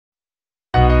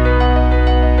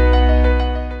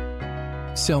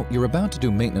So you're about to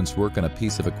do maintenance work on a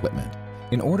piece of equipment.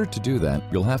 In order to do that,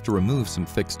 you'll have to remove some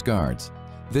fixed guards.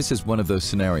 This is one of those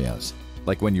scenarios,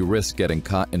 like when you risk getting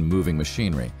caught in moving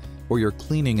machinery, or you're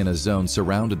cleaning in a zone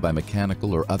surrounded by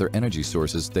mechanical or other energy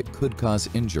sources that could cause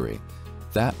injury.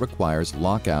 That requires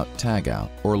lockout,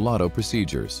 tagout, or lotto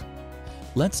procedures.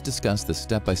 Let's discuss the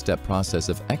step-by-step process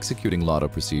of executing lotto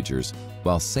procedures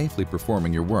while safely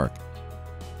performing your work.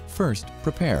 First,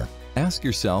 prepare. Ask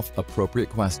yourself appropriate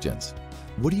questions.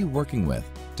 What are you working with?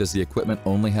 Does the equipment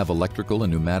only have electrical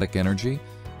and pneumatic energy,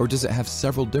 or does it have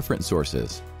several different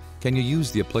sources? Can you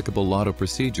use the applicable lotto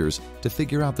procedures to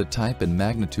figure out the type and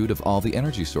magnitude of all the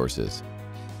energy sources?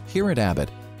 Here at Abbott,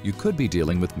 you could be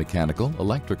dealing with mechanical,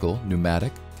 electrical,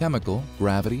 pneumatic, chemical,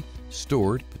 gravity,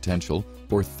 stored, potential,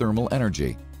 or thermal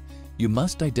energy. You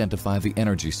must identify the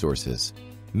energy sources.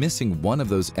 Missing one of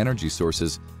those energy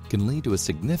sources can lead to a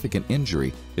significant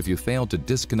injury if you fail to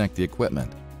disconnect the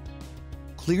equipment.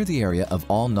 Clear the area of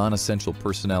all non-essential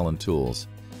personnel and tools.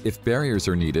 If barriers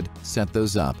are needed, set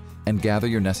those up and gather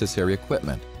your necessary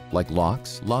equipment like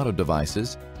locks, lotto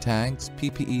devices, tags,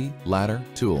 PPE, ladder,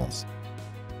 tools.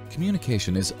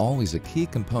 Communication is always a key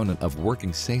component of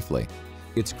working safely.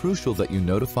 It's crucial that you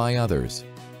notify others.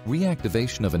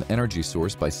 Reactivation of an energy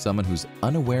source by someone who's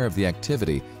unaware of the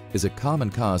activity is a common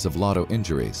cause of lotto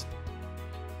injuries.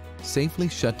 Safely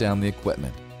shut down the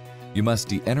equipment. You must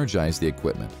de-energize the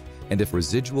equipment, and if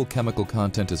residual chemical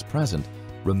content is present,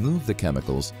 remove the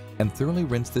chemicals and thoroughly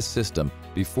rinse the system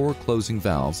before closing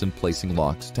valves and placing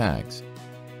locks, tags.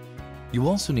 You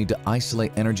also need to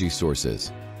isolate energy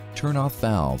sources. Turn off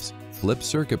valves, flip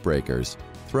circuit breakers,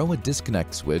 throw a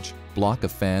disconnect switch, block a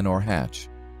fan or hatch.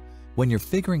 When you're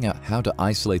figuring out how to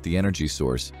isolate the energy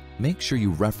source, make sure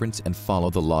you reference and follow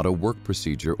the lotto work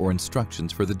procedure or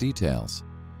instructions for the details.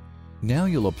 Now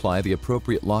you'll apply the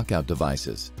appropriate lockout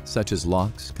devices, such as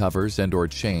locks, covers, and/or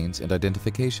chains and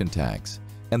identification tags,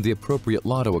 and the appropriate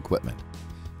lotto equipment.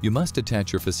 You must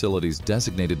attach your facility's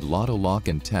designated lotto lock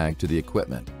and tag to the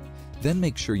equipment. Then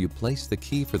make sure you place the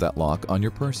key for that lock on your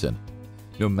person.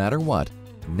 No matter what,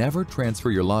 never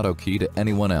transfer your lotto key to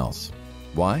anyone else.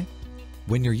 Why?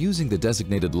 When you're using the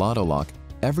designated lotto lock,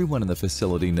 everyone in the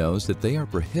facility knows that they are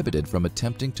prohibited from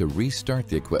attempting to restart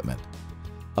the equipment.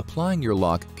 Applying your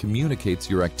lock communicates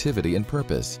your activity and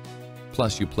purpose.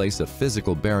 Plus, you place a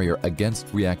physical barrier against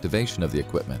reactivation of the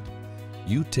equipment.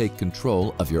 You take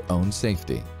control of your own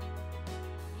safety.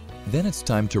 Then it's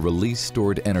time to release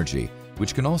stored energy,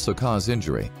 which can also cause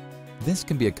injury. This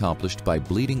can be accomplished by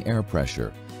bleeding air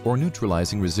pressure or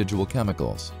neutralizing residual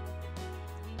chemicals.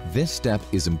 This step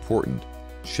is important.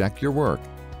 Check your work.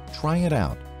 Try it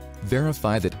out.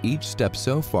 Verify that each step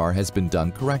so far has been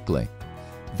done correctly.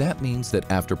 That means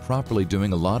that after properly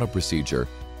doing a lotto procedure,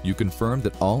 you confirm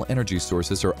that all energy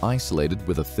sources are isolated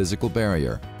with a physical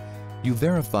barrier. You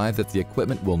verify that the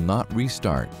equipment will not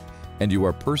restart, and you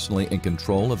are personally in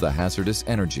control of the hazardous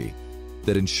energy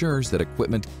that ensures that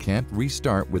equipment can't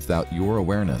restart without your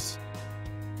awareness.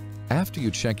 After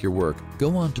you check your work,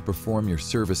 go on to perform your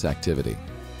service activity.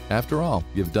 After all,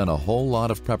 you've done a whole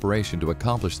lot of preparation to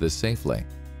accomplish this safely.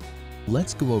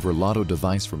 Let's go over lotto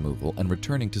device removal and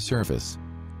returning to service.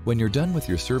 When you're done with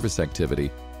your service activity,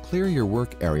 clear your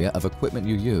work area of equipment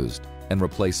you used and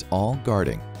replace all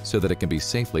guarding so that it can be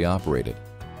safely operated.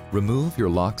 Remove your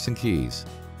locks and keys.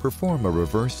 Perform a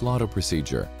reverse lotto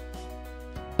procedure.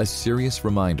 A serious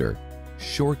reminder,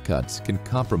 shortcuts can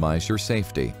compromise your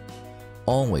safety.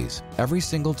 Always, every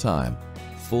single time,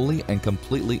 fully and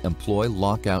completely employ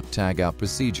lockout-tagout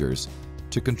procedures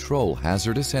to control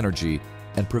hazardous energy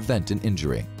and prevent an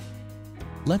injury.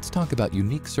 Let's talk about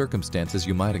unique circumstances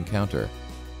you might encounter.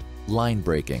 Line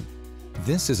breaking.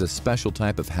 This is a special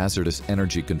type of hazardous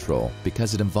energy control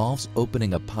because it involves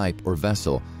opening a pipe or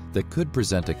vessel that could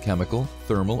present a chemical,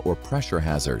 thermal, or pressure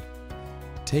hazard.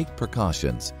 Take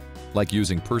precautions, like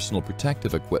using personal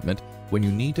protective equipment when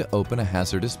you need to open a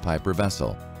hazardous pipe or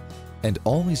vessel. And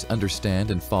always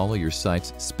understand and follow your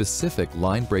site's specific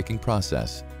line breaking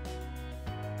process.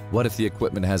 What if the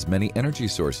equipment has many energy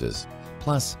sources?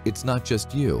 Plus, it's not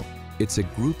just you, it's a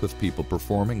group of people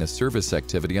performing a service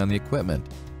activity on the equipment.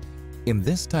 In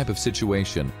this type of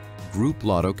situation, group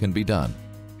lotto can be done.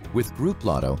 With group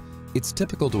lotto, it's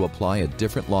typical to apply a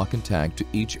different lock and tag to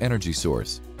each energy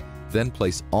source. Then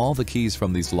place all the keys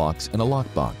from these locks in a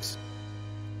lockbox.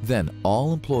 Then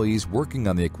all employees working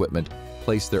on the equipment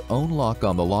place their own lock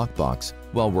on the lockbox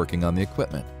while working on the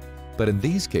equipment. But in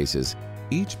these cases,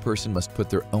 each person must put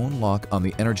their own lock on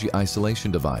the energy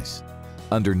isolation device.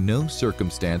 Under no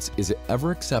circumstance is it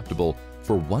ever acceptable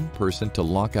for one person to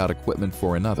lock out equipment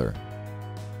for another.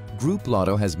 Group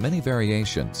lotto has many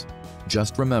variations.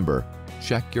 Just remember,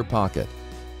 check your pocket.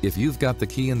 If you've got the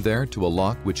key in there to a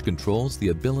lock which controls the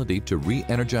ability to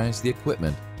re-energize the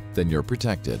equipment, then you're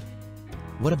protected.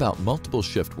 What about multiple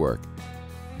shift work?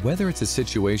 Whether it's a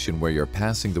situation where you're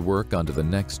passing the work onto the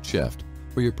next shift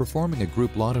or you're performing a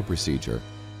group lotto procedure,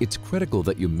 it's critical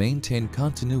that you maintain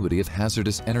continuity of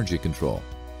hazardous energy control.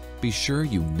 Be sure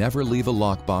you never leave a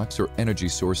lockbox or energy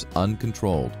source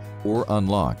uncontrolled or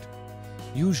unlocked.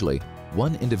 Usually,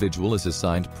 one individual is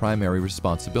assigned primary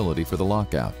responsibility for the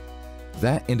lockout.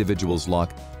 That individual's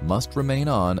lock must remain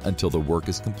on until the work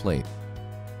is complete.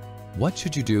 What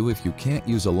should you do if you can't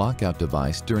use a lockout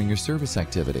device during your service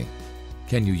activity?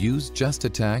 Can you use just a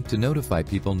tag to notify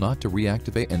people not to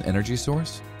reactivate an energy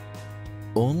source?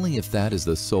 Only if that is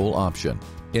the sole option.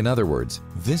 In other words,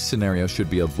 this scenario should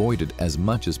be avoided as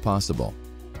much as possible.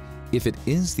 If it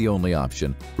is the only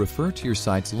option, refer to your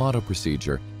site's lotto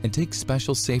procedure and take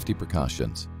special safety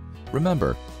precautions.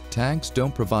 Remember, tags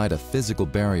don't provide a physical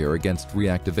barrier against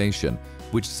reactivation,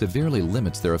 which severely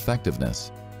limits their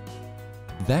effectiveness.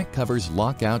 That covers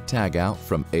lockout tagout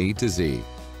from A to Z.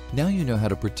 Now you know how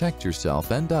to protect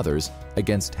yourself and others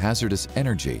against hazardous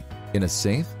energy in a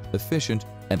safe, efficient,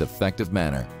 and effective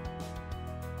manner.